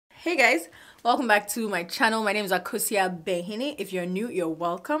Hey guys, welcome back to my channel. My name is akosuabenhene. If you're new, you're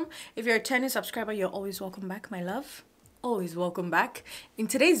welcome. If you're a returning subscriber, you're always welcome back, my love. Always welcome back. In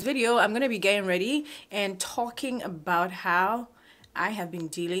today's video, I'm going to be getting ready and talking about how I have been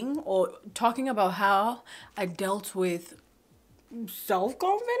dealing, or talking about how I dealt with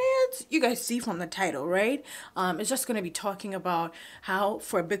self-confidence. You guys see from the title, right? It's just going to be talking about how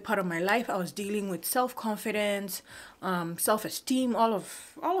for a big part of my life I was dealing with self-confidence, self-esteem, all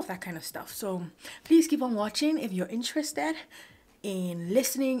of that kind of stuff. So please keep on watching if you're interested in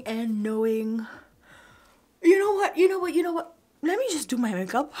listening and knowing. You know what, let me just do my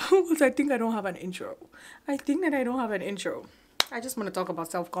makeup because I think I don't have an intro. I think that I don't have an intro. I just want to talk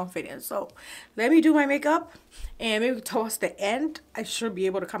about self-confidence. So let me do my makeup, and maybe towards the end I should be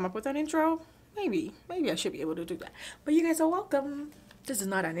able to come up with an intro. Maybe I should be able to do that. But you guys are welcome. This is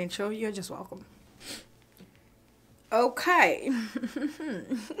not an intro, you're just welcome. Okay.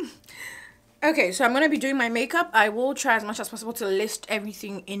 Okay, so I'm going to be doing my makeup. I will try as much as possible to list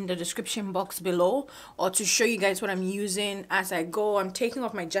everything in the description box below, or to show you guys what I'm using as I go. I'm taking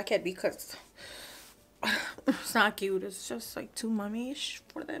off my jacket because it's not cute. It's just like too mummy-ish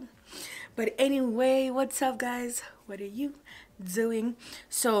for them. But anyway, what's up guys? What are you doing?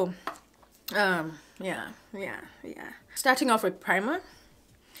 So yeah. Starting off with primer.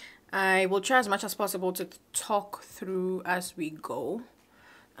 I will try as much as possible to talk through as we go.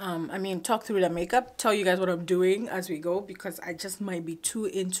 Talk through the makeup, tell you guys what I'm doing as we go, because I just might be too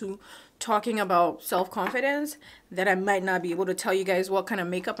into talking about self-confidence that I might not be able to tell you guys what kind of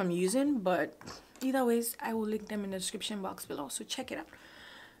makeup I'm using. But either ways, I will link them in the description box below, so check it out.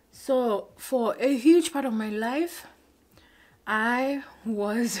 So for a huge part of my life, I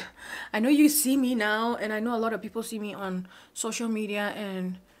know you see me now, and I know a lot of people see me on social media,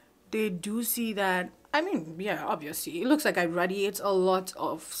 and they do see that, yeah, obviously it looks like I radiate a lot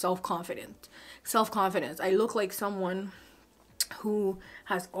of self-confidence. I look like someone who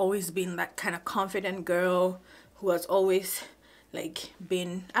has always been that kind of confident girl, who has always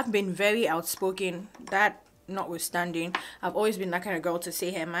I've been very outspoken. That notwithstanding, I've always been that kind of girl to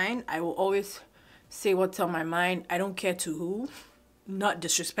say her mind. I will always say what's on my mind. I don't care to who, not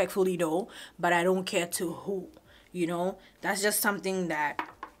disrespectfully though, but I don't care to who, you know. That's just something that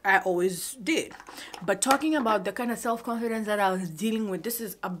I always did. But talking about the kind of self-confidence that I was dealing with, this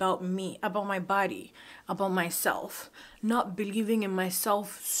is about me, about my body, about myself, not believing in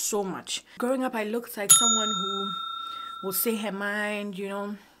myself so much. Growing up, I looked like someone who will say her mind, you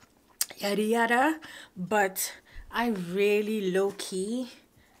know, yada yada. But I really low-key,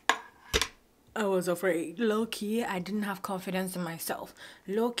 I was afraid. Low-key, I didn't have confidence in myself.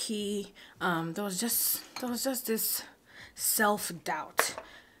 Low-key, there was just this self-doubt.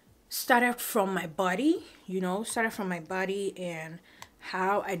 Started from my body, you know, and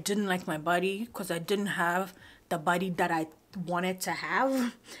how I didn't like my body because I didn't have the body that I wanted to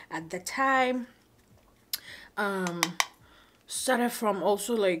have at the time. Started from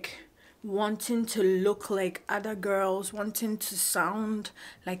also like wanting to look like other girls, wanting to sound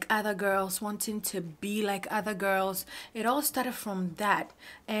like other girls, wanting to be like other girls. It all started from that,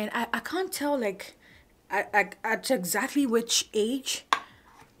 and I can't tell like at exactly which age.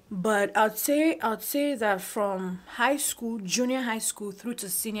 But I'd say that from high school, junior high school through to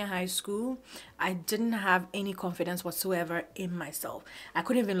senior high school, I didn't have any confidence whatsoever in myself. I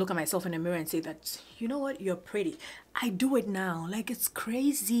couldn't even look at myself in the mirror and say that, you know what, you're pretty. I do it now. Like, it's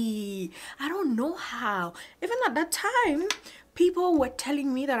crazy. I don't know how. Even at that time, people were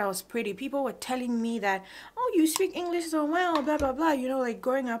telling me that I was pretty. People were telling me that, oh, you speak English so well, blah, blah, blah. You know, like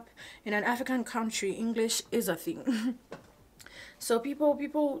growing up in an African country, English is a thing. So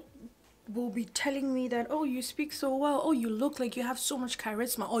people will be telling me that, oh, you speak so well, oh, you look like you have so much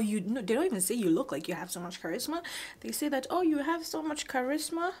charisma, or you no, they don't even say you look like you have so much charisma. They say that, oh, you have so much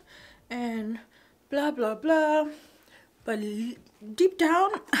charisma and blah blah blah. But deep down,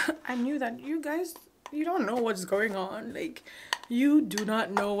 I knew that you guys, you don't know what's going on. Like, you do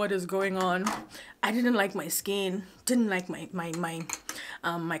not know what is going on. I didn't like my skin, didn't like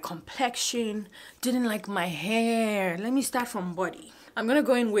my complexion, didn't like my hair. Let me start from body. I'm gonna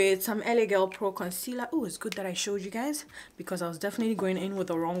go in with some LA Girl Pro concealer. Oh, it's good that I showed you guys, because I was definitely going in with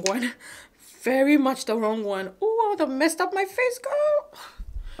the wrong one. Very much the wrong one. Oh, I would have messed up my face, girl.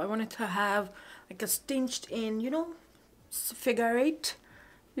 I wanted to have like a cinched in, you know, figure eight,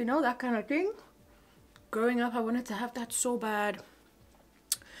 you know, that kind of thing. Growing up, I wanted to have that so bad.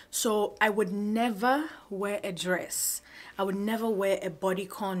 So I would never wear a dress. I would never wear a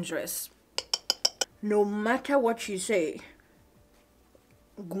bodycon dress. No matter what you say.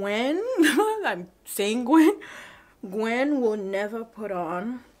 Gwen, I'm saying Gwen will never put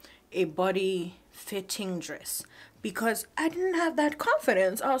on a body fitting dress because I didn't have that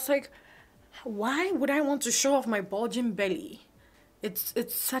confidence. I was like, why would I want to show off my bulging belly? It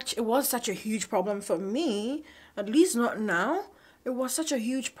was such a huge problem for me, at least not now. It was such a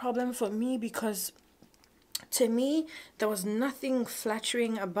huge problem for me because to me there was nothing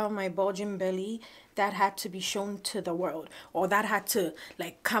flattering about my bulging belly that had to be shown to the world, or that had to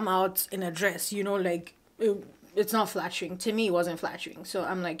like come out in a dress, you know, like it's not flattering. To me, it wasn't flattering. So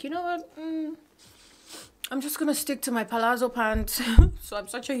I'm like, you know what, I'm just gonna stick to my palazzo pants. So I'm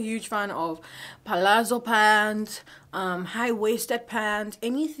such a huge fan of palazzo pants, high-waisted pants,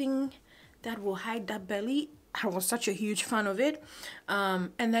 anything that will hide that belly. I was such a huge fan of it.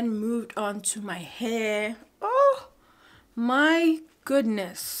 And then moved on to my hair. Oh my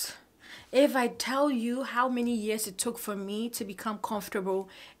goodness. If I tell you how many years it took for me to become comfortable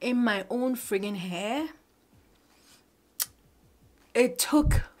in my own friggin' hair, it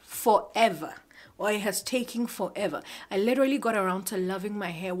took forever. Or it has taken forever. I literally got around to loving my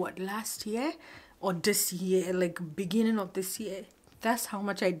hair, what, last year? Or this year, like beginning of this year. That's how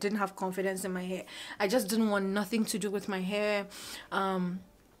much I didn't have confidence in my hair. I just didn't want nothing to do with my hair.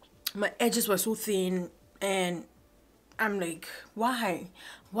 My edges were so thin, and I'm like, why?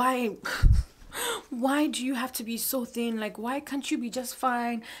 Why do you have to be so thin? Like, why can't you be just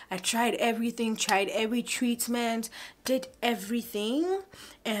fine? I tried everything, tried every treatment, did everything,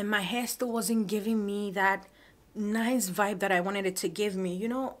 and my hair still wasn't giving me that nice vibe that I wanted it to give me, you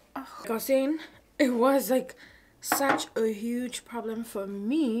know? Like I was saying, it was like such a huge problem for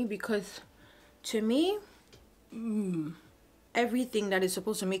me because to me, everything that is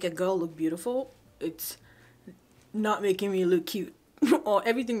supposed to make a girl look beautiful, it's not making me look cute. Or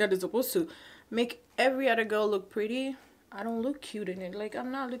everything that is supposed to make every other girl look pretty, I don't look cute in it. Like,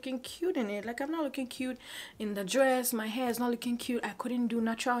 I'm not looking cute in it. Like, I'm not looking cute in the dress. My hair is not looking cute. I couldn't do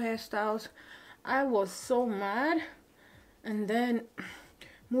natural hairstyles. I was so mad. And then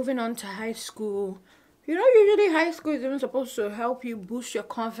moving on to high school, you know, usually high school is even supposed to help you boost your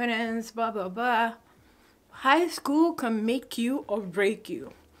confidence, blah blah blah. High school can make you or break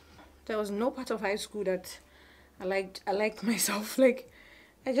you. There was no part of high school that I liked myself. Like,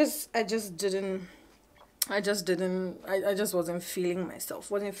 I just wasn't feeling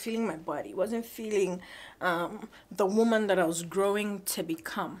myself, wasn't feeling my body, wasn't feeling the woman that I was growing to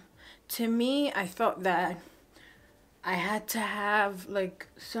become. To me, I thought that I had to have like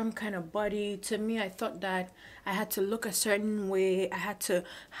some kind of body. To me, I thought that I had to look a certain way. I had to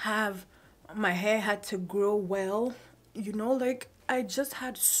have, my hair had to grow well, you know, like I just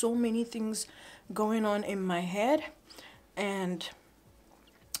had so many things going on in my head, and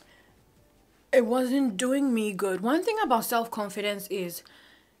it wasn't doing me good. One thing about self-confidence is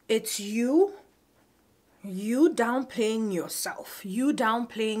it's you downplaying yourself, you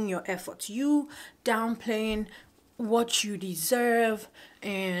downplaying your efforts, you downplaying what you deserve.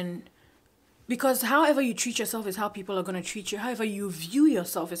 And because however you treat yourself is how people are going to treat you. However you view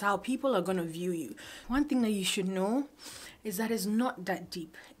yourself is how people are going to view you. One thing that you should know is that it's not that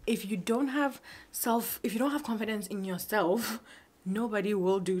deep. If you don't have confidence in yourself, nobody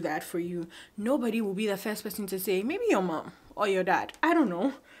will do that for you. Nobody will be the first person to say, maybe your mom or your dad, I don't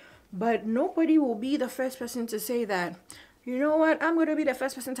know, but nobody will be the first person to say that, you know what, I'm going to be the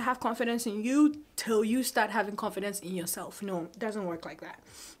first person to have confidence in you till you start having confidence in yourself. No, it doesn't work like that.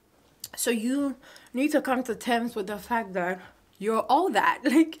 So you need to come to terms with the fact that you're all that.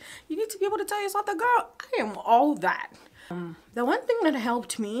 Like, you need to be able to tell yourself that, girl, I am all that. The one thing that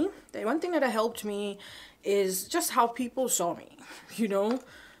helped me is just how people saw me. You know,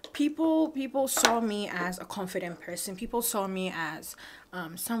 people saw me as a confident person. People saw me as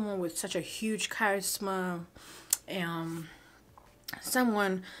someone with such a huge charisma,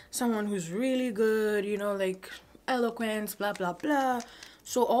 someone who's really good, you know, like eloquence, blah blah blah.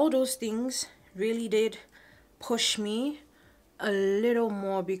 So all those things really did push me a little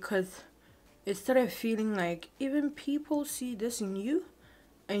more, because it started feeling like even people see this in you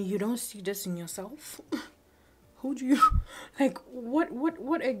and you don't see this in yourself. Who do you, like,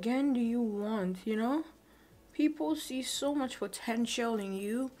 what again do you want, you know? People see so much potential in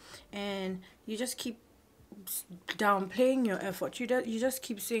you, and you just keep downplaying your effort. You just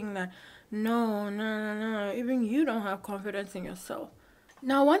keep saying that, no, even you don't have confidence in yourself.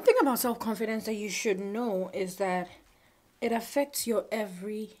 Now, one thing about self-confidence that you should know is that it affects your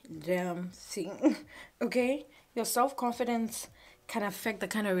every damn thing, okay? Your self-confidence can affect the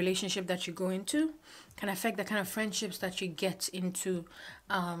kind of relationship that you go into, can affect the kind of friendships that you get into.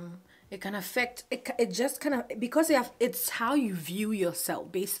 It can affect it just kind of, because it's how you view yourself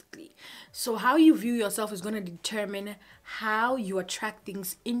basically. So how you view yourself is going to determine how you attract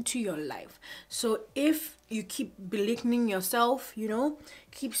things into your life. So if you keep belittling yourself, you know,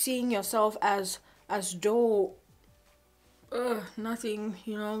 keep seeing yourself as though nothing,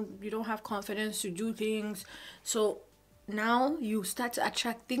 you know, you don't have confidence to do things, so now you start to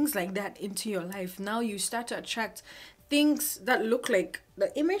attract things like that into your life. Now you start to attract things that look like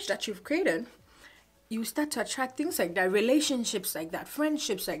the image that you've created. You start to attract things like that, relationships like that,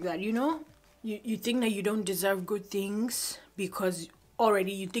 friendships like that, you know. You think that you don't deserve good things because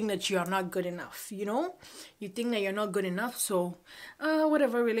already you think that you are not good enough, you know. You think that you're not good enough, so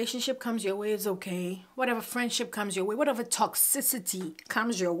whatever relationship comes your way is okay. Whatever friendship comes your way, whatever toxicity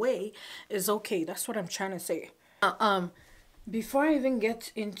comes your way is okay. That's what I'm trying to say. Before I even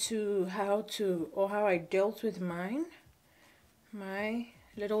get into how I dealt with my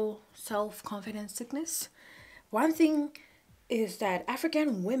little self-confidence sickness, one thing is that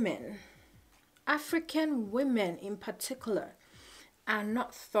African women in particular are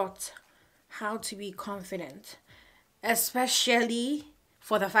not taught how to be confident, especially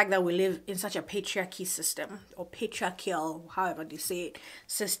for the fact that we live in such a patriarchy system, or patriarchal, however they say it,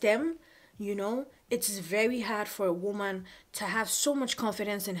 system. You know, it's very hard for a woman to have so much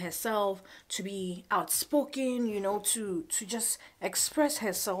confidence in herself, to be outspoken, you know, to just express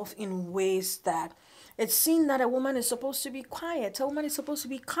herself in ways that it's seen that a woman is supposed to be quiet, a woman is supposed to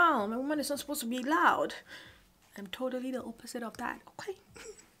be calm, a woman is not supposed to be loud. I'm totally the opposite of that, okay?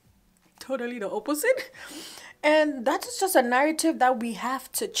 Totally the opposite. And that's just a narrative that we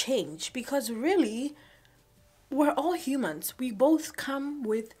have to change, because really, we're all humans. We both come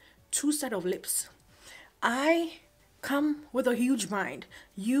with two set of lips. I come with a huge mind.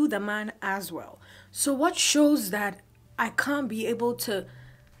 You, the man, as well. So what shows that I can't be able to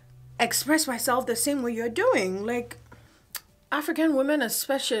express myself the same way you're doing? Like, African women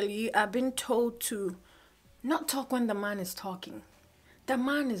especially are being told to not talk when the man is talking. The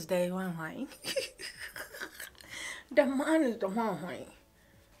man is there one line. The man is the one line.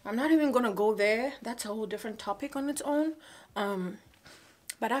 I'm not even gonna go there. That's a whole different topic on its own.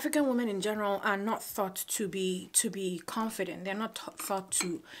 But African women in general are not thought to be confident. They're not thought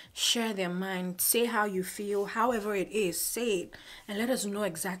to share their mind, say how you feel, however it is, say it, and let us know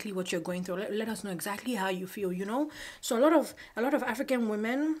exactly what you're going through. Let us know exactly how you feel, you know. So a lot of African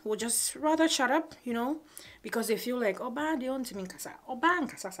women will just rather shut up, you know, because they feel like Oba they want to mean kasa, Oba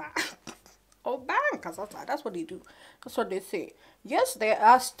kasa. That's what they do. That's what they say. Yes, there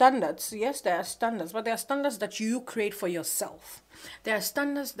are standards. Yes, there are standards. But there are standards that you create for yourself. There are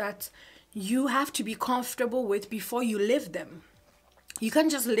standards that you have to be comfortable with before you live them. You can't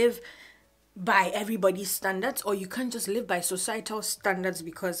just live by everybody's standards, or you can't just live by societal standards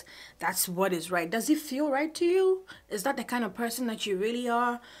because that's what is right. Does it feel right to you? Is that the kind of person that you really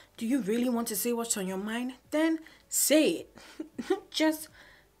are? Do you really want to say what's on your mind? Then say it. Just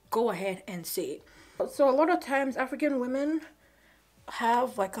go ahead and say it. So a lot of times African women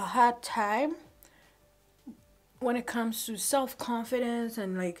have like a hard time when it comes to self-confidence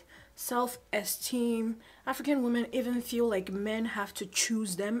and like self-esteem. African women even feel like men have to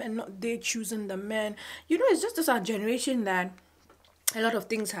choose them and not they choosing the men. You know, it's just this our generation that a lot of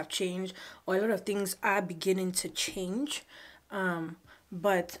things have changed, or a lot of things are beginning to change.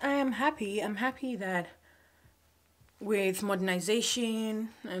 But I am happy. I'm happy that with modernization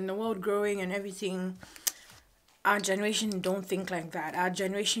and the world growing and everything, our generation don't think like that. Our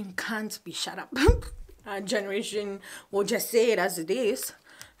generation can't be shut up. Our generation will just say it as it is,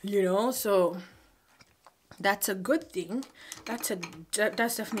 you know. So that's a good thing. That's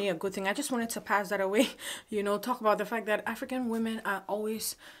definitely a good thing. I just wanted to pass that away, you know, talk about the fact that African women are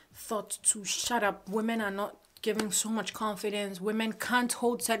always thought to shut up. Women are not given so much confidence. Women can't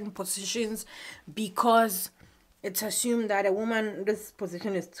hold certain positions because it's assumed that a woman, this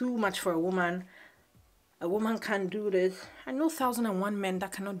position is too much for a woman. A woman can't do this. I know 1,001 men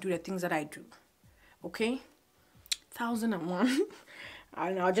that cannot do the things that I do. Okay? 1,001.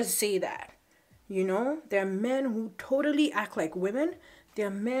 And I'll just say that. You know, there are men who totally act like women. There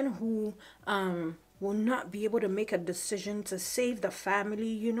are men who will not be able to make a decision to save the family.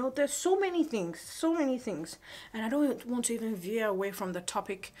 You know, there's so many things. And I don't want to even veer away from the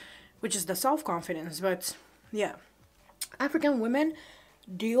topic, which is the self-confidence. But yeah, African women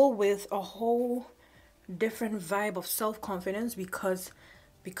deal with a whole different vibe of self-confidence because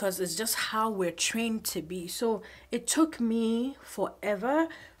it's just how we're trained to be. So it took me forever.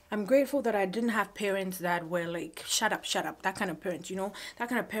 I'm grateful that I didn't have parents that were like, shut up, that kind of parents, that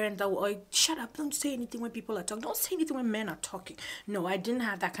kind of parent that were like, shut up, don't say anything when people are talking, don't say anything when men are talking. No, I didn't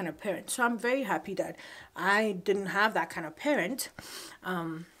have that kind of parent. So I'm very happy that I didn't have that kind of parent.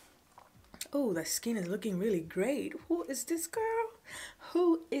 Oh, the skin is looking really great. Who is this girl?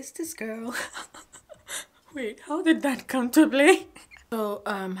 Who is this girl? Wait, how did that come to play? So,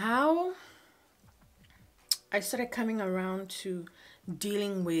 how I started coming around to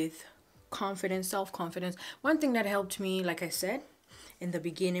dealing with confidence, self-confidence. One thing that helped me, like I said in the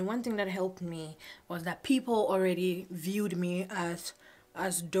beginning, one thing that helped me was that people already viewed me as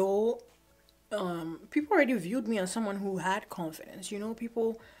though people already viewed me as someone who had confidence.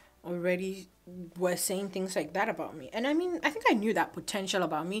 People already were saying things like that about me. And I mean, I think I knew that potential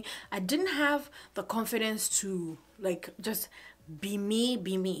about me. I didn't have the confidence to like just be me,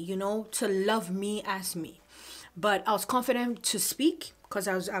 to love me as me. But I was confident to speak because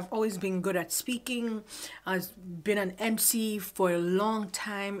I've always been good at speaking. I've been an MC for a long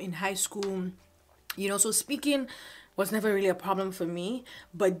time in high school. So speaking was never really a problem for me.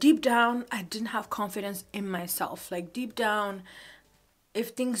 But deep down, I didn't have confidence in myself. Like deep down, if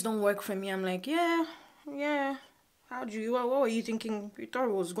things don't work for me, I'm like, yeah. What were you thinking? You thought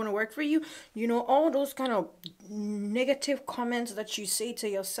it was going to work for you? All those kind of negative comments that you say to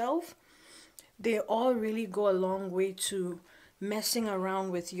yourself, they all really go a long way to messing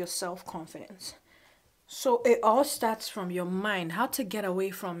around with your self-confidence. So it all starts from your mind, how to get away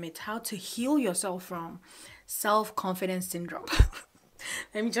from it, how to heal yourself from self-confidence syndrome.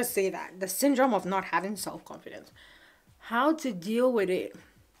 Let me just say that, the syndrome of not having self-confidence. How to deal with it,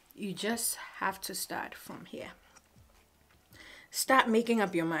 you just have to start from here. Start making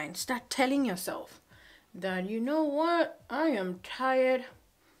up your mind. Start telling yourself that, you know what, I am tired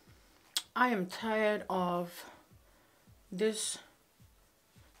of this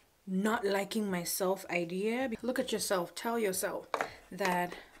not liking myself idea. Look at yourself. Tell yourself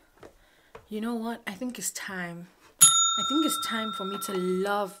that, you know what, I think it's time. I think it's time for me to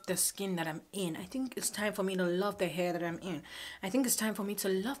love the skin that I'm in. I think it's time for me to love the hair that I'm in. I think it's time for me to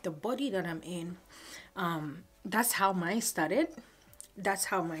love the body that I'm in. That's how mine started.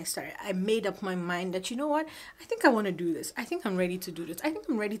 I made up my mind that, you know what, I think I want to do this. I think I'm ready to do this. I think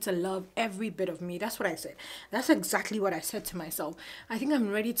I'm ready to love every bit of me. That's what I said. That's exactly what I said to myself. I think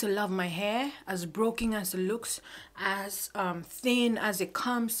I'm ready to love my hair, as broken as it looks, as thin as it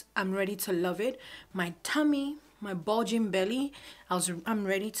comes. I'm ready to love it. My tummy, my bulging belly, I'm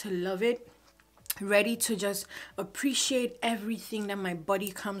ready to love it. Ready to just appreciate everything that my body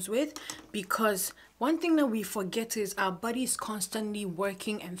comes with, because one thing that we forget is our body is constantly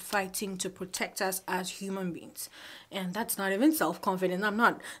working and fighting to protect us as human beings. And that's not even self-confidence.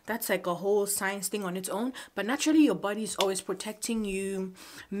 That's like a whole science thing on its own. But naturally, your body is always protecting you,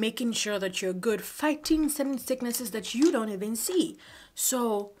 making sure that you're good, fighting certain sicknesses that you don't even see.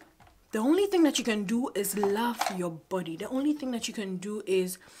 So the only thing that you can do is love your body. The only thing that you can do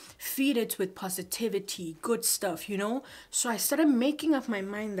is feed it with positivity, good stuff, So I started making up my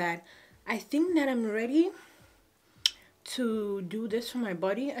mind that I think that I'm ready to do this for my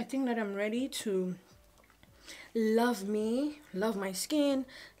body. I think that I'm ready to love me, love my skin,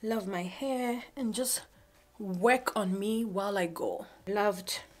 love my hair, and just work on me while I go.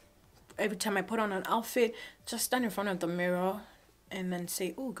 Loved every time I put on an outfit, just stand in front of the mirror and then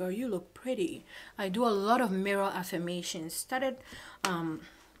say, oh girl, you look pretty. I do a lot of mirror affirmations.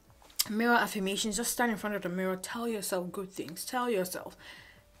 Mirror affirmations, just stand in front of the mirror, tell yourself good things. Tell yourself.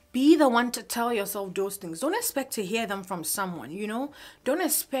 Be the one to tell yourself those things. Don't expect to hear them from someone, Don't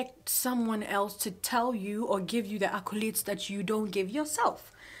expect someone else to tell you or give you the accolades that you don't give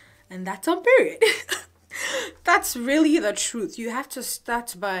yourself. And that's on period. That's really the truth. You have to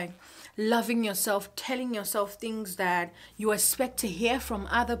start by loving yourself, telling yourself things that you expect to hear from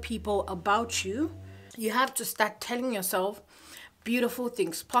other people about you. You have to start telling yourself beautiful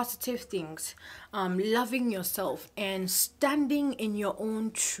things, positive things, loving yourself and standing in your own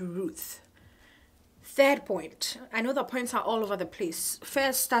truth. Third point, I know the points are all over the place.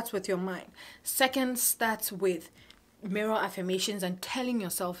 First starts with your mind. Second starts with mirror affirmations and telling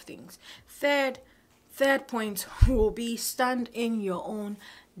yourself things. Third point will be stand in your own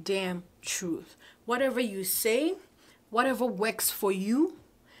damn truth. Whatever you say, whatever works for you,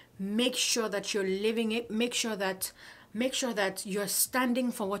 make sure that you're living it. Make sure that you're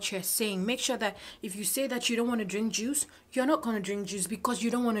standing for what you're saying. Make sure that if you say that you don't want to drink juice, you're not going to drink juice because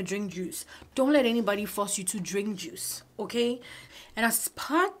you don't want to drink juice. Don't let anybody force you to drink juice, okay? And as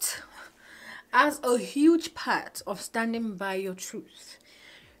a huge part of standing by your truth,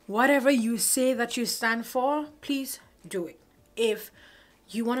 whatever you say that you stand for, please do it. If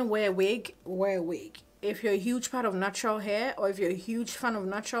You want to wear a wig, wear a wig. If you're a huge fan of natural hair, or if you're a huge fan of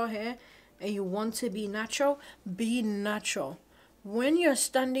natural hair and you want to be natural, be natural. When you're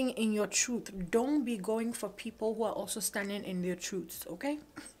standing in your truth, don't be going for people who are also standing in their truths, okay?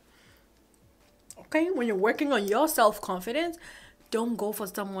 Okay? When you're working on your self-confidence, don't go for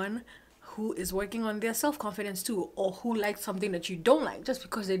someone who is working on their self-confidence too, or who likes something that you don't like just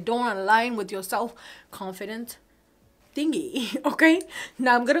because they don't align with your self-confidence thingy. Okay,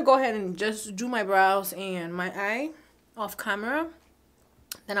 now I'm gonna go ahead and just do my brows and my eye off camera,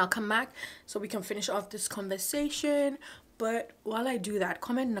 then I'll come back so we can finish off this conversation. But while I do that,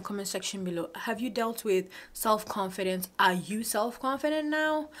 comment in the comment section below, have you dealt with self-confidence? Are you self-confident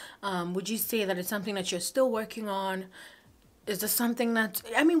now? Would you say that it's something that you're still working on? Is there something that,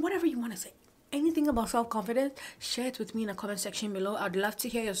 I mean, whatever you want to say, anything about self-confidence, share it with me in the comment section below. I'd love to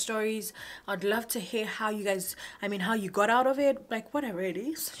hear your stories. I'd love to hear how you guys, how you got out of it. Like, whatever it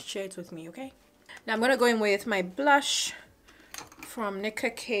is, share it with me, okay? Now I'm gonna go in with my blush from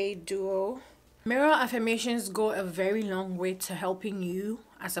Nicka K Duo. Mirror affirmations go a very long way to helping you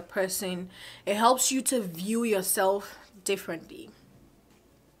as a person. It helps you to view yourself differently.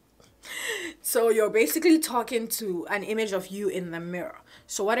 So you're basically talking to an image of you in the mirror.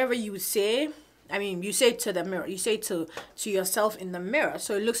 So whatever you say, you say to the mirror, you say to yourself in the mirror.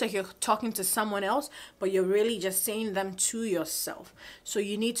 So it looks like you're talking to someone else, but you're really just saying them to yourself. So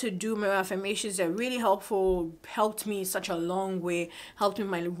you need to do mirror affirmations. They're really helpful, helped me such a long way, helped me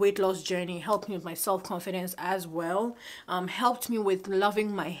with my weight loss journey, helped me with my self-confidence as well, helped me with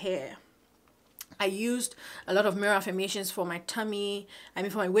loving my hair. I used a lot of mirror affirmations for my tummy,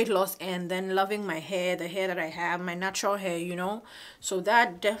 for my weight loss, and then loving my hair, the hair that I have, my natural hair, you know. So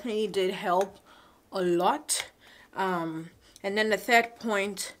that definitely did help a lot. And then the third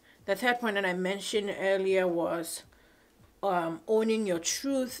point that I mentioned earlier was owning your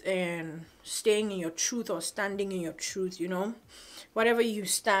truth and staying in your truth, or standing in your truth, you know. Whatever you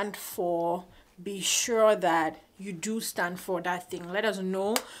stand for, be sure that you do stand for that thing. Let us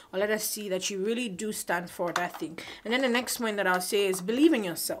know, or let us see that you really do stand for that thing. And then the next point that I'll say is believe in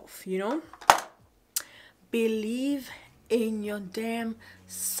yourself, you know. Believe in your damn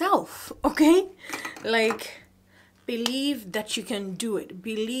self, okay? Like, believe that you can do it.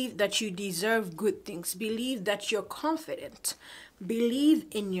 Believe that you deserve good things. Believe that you're confident. Believe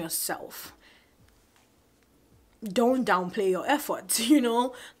in yourself. Don't downplay your efforts, you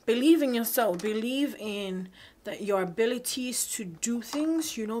know. Believe in yourself. Believe in your abilities to do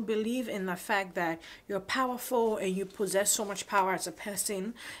things, you know. Believe in the fact that you're powerful and you possess so much power as a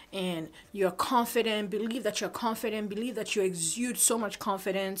person, and you're confident. Believe that you're confident. Believe that you exude so much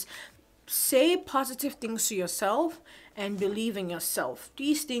confidence. Say positive things to yourself and believe in yourself.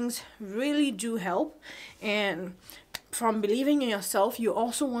 These things really do help. And from believing in yourself, you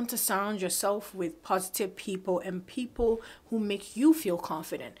also want to surround yourself with positive people and people who make you feel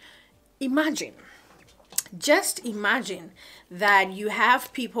confident. Just imagine that you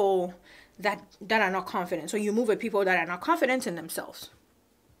have people that are not confident. So you move with people that are not confident in themselves.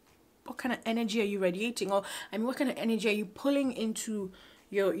 What kind of energy are you radiating? Or what kind of energy are you pulling into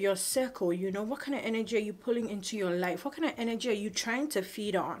your circle? You know, what kind of energy are you pulling into your life? What kind of energy are you trying to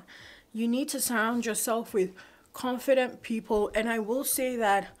feed on? You need to surround yourself with confident people. And I will say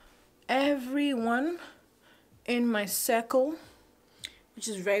that everyone in my circle, which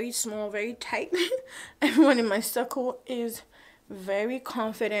is very small, very tight, everyone in my circle is very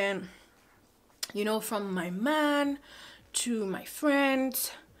confident, you know, from my man to my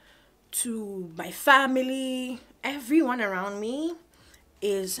friends to my family. Everyone around me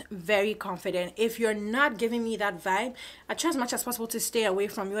is very confident. If you're not giving me that vibe, I try as much as possible to stay away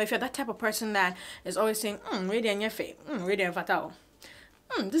from you. If you're that type of person that is always saying, ready on your face, ready on fatao,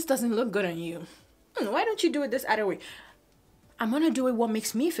 this doesn't look good on you, why don't you do it this other way? I'm gonna do it what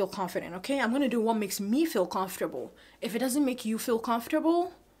makes me feel confident, okay? I'm gonna do what makes me feel comfortable. If it doesn't make you feel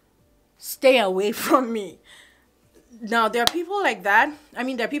comfortable, stay away from me. Now, there are people like that.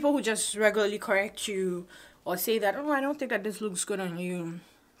 There are people who just regularly correct you or say that, I don't think that this looks good on you.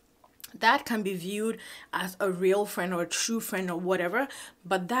 That can be viewed as a real friend or a true friend or whatever,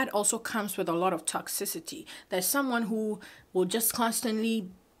 but that also comes with a lot of toxicity. There's someone who will just constantly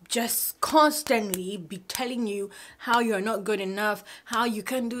be telling you how you're not good enough, how you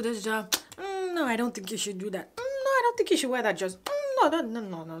can't do this job. No, I don't think you should do that. No, I don't think you should wear that dress. No,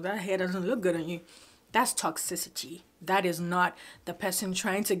 that hair doesn't look good on you. That's toxicity. That is not the person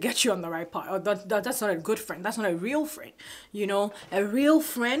trying to get you on the right path. Or that's not a good friend. That's not a real friend. You know, a real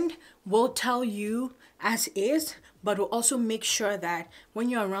friend will tell you as is, but will also make sure that when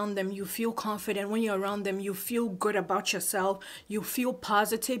you're around them, you feel confident. When you're around them, you feel good about yourself. You feel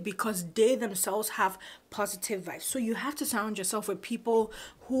positive because they themselves have positive vibes. So you have to surround yourself with people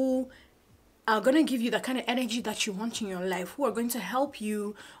who are going to give you the kind of energy that you want in your life, who are going to help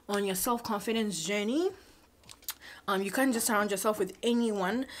you on your self-confidence journey. You can't just surround yourself with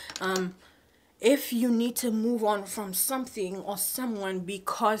anyone. If you need to move on from something or someone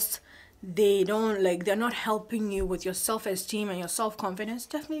because they're not helping you with your self-esteem and your self-confidence,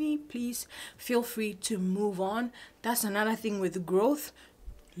 definitely please feel free to move on. That's another thing with growth.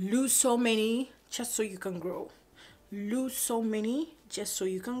 Lose so many just so you can grow. Lose so many just so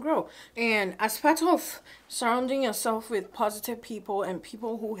you can grow. And as part of surrounding yourself with positive people and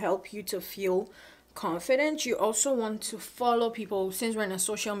people who help you to feel confident, you also want to follow people. Since we're in a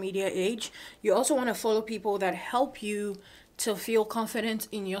social media age, you also want to follow people that help you to feel confident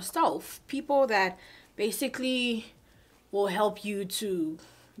in yourself. People that basically will help you to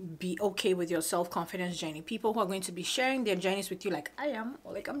be okay with your self-confidence journey. People who are going to be sharing their journeys with you, like I am,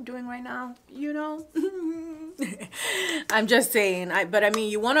 or like I'm doing right now, you know. I'm just saying. But I mean,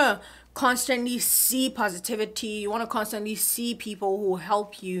 you want to constantly see positivity. You want to constantly see people who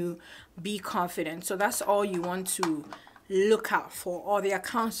help you be confident. So that's all you want to look out for, or the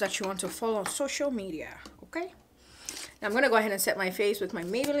accounts that you want to follow on social media. Okay, now I'm gonna go ahead and set my face with my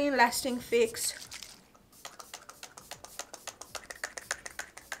Maybelline Lasting Fix.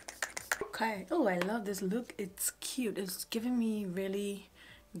 Okay. Oh, I love this look. It's cute. It's giving me really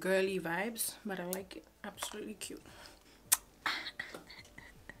girly vibes, but I like it. Absolutely cute.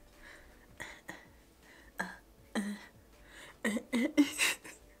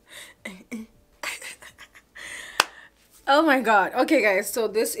 Oh my god. Okay guys, so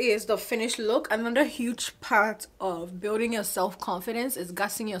this is the finished look. Another huge part of building your self-confidence is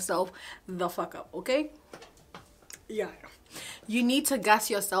gassing yourself the fuck up. Okay, yeah, you need to gas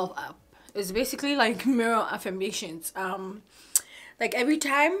yourself up. It's basically like mirror affirmations. Like every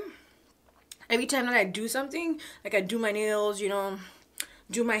time that I do something, like I do my nails, you know,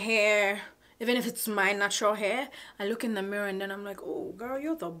 do my hair, even if it's my natural hair, I look in the mirror and then I'm like, oh girl,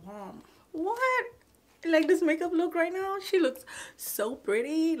 you're the bomb. What? Like this makeup look right now, she looks so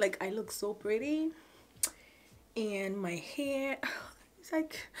pretty. Like I look so pretty. And my hair, it's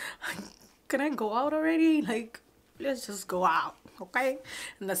like, can I go out already? Like, let's just go out, okay?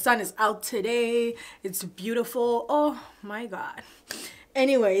 And the sun is out today. It's beautiful. Oh my god.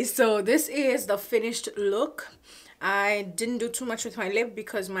 Anyway, so this is the finished look. I didn't do too much with my lip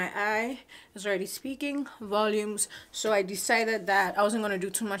because my eye is already speaking volumes. So I decided that I wasn't going to do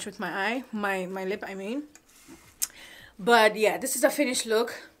too much with my eye, my lip, I mean. But yeah, this is a finished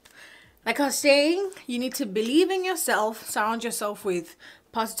look. Like I was saying, you need to believe in yourself, surround yourself with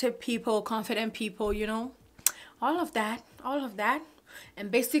positive people, confident people, you know, all of that.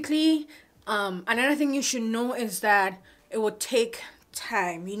 And basically, another thing you should know is that it will take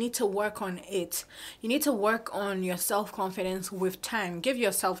time. You need to work on it. You need to work on your self-confidence with time. Give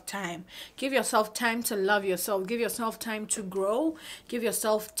yourself time. Give yourself time to love yourself. Give yourself time to grow. Give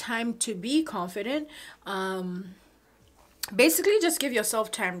yourself time to be confident. Basically, just give yourself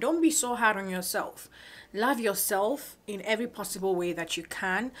time. Don't be so hard on yourself. Love yourself in every possible way that you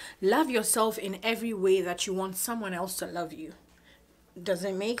can. Love yourself in every way that you want someone else to love you. Does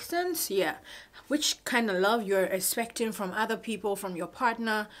it make sense? Yeah. Which kind of love you're expecting from other people, from your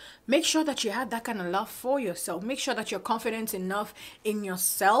partner. Make sure that you have that kind of love for yourself. Make sure that you're confident enough in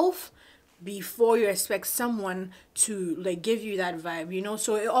yourself before you expect someone to like give you that vibe, you know.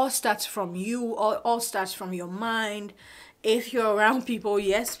 So it all starts from you, all starts from your mind. If you're around people,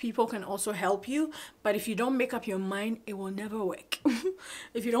 yes, people can also help you, but if you don't make up your mind, it will never work.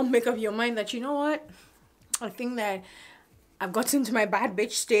 If you don't make up your mind that, you know what, I think that I've gotten to my bad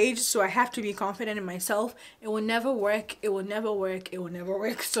bitch stage, so I have to be confident in myself, it will never work. It will never work. It will never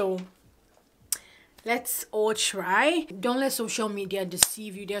work. So let's all try. Don't let social media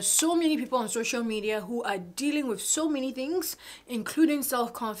deceive you. There are so many people on social media who are dealing with so many things, including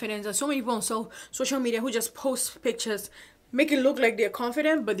self-confidence. There's so many people on social media who just post pictures, make it look like they're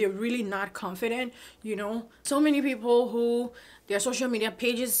confident, but they're really not confident, you know. So many people who their social media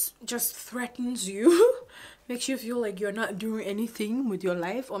pages just threatens you, makes you feel like you're not doing anything with your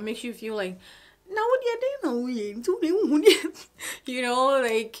life, or makes you feel like, you know,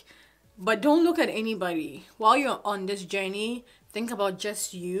 like. But don't look at anybody. While you're on this journey, think about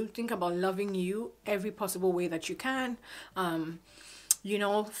just you. Think about loving you every possible way that you can. you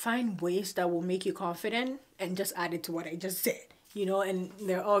know, find ways that will make you confident and just add it to what I just said, you know, and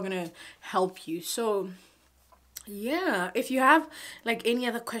they're all gonna help you. So yeah, if you have like any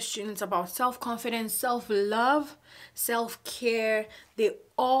other questions about self-confidence, self-love, self-care, they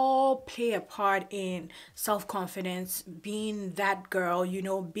all play a part in self-confidence, being that girl, you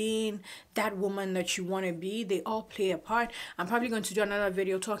know, being that woman that you want to be. They all play a part. I'm probably going to do another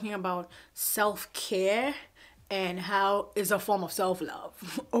video talking about self-care and how it's a form of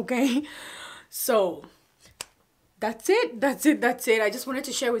self-love. Okay, so that's it. I just wanted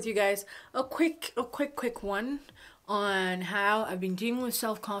to share with you guys a quick one on how I've been dealing with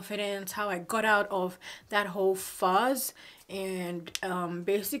self-confidence, how I got out of that whole fuzz, and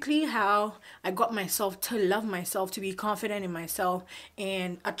basically how I got myself to love myself, to be confident in myself,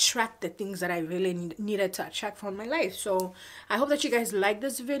 and attract the things that I really needed to attract from my life. So I hope that you guys like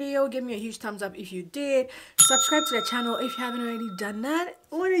this video. Give me a huge thumbs up if you did. Subscribe to the channel if you haven't already done that.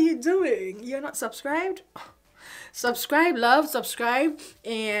 What are you doing? You're not subscribed? Subscribe, love, subscribe,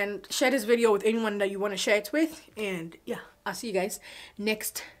 and share this video with anyone that you want to share it with. And yeah, I'll see you guys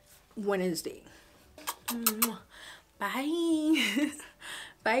next Wednesday. Bye.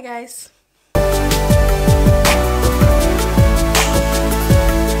 Bye, guys.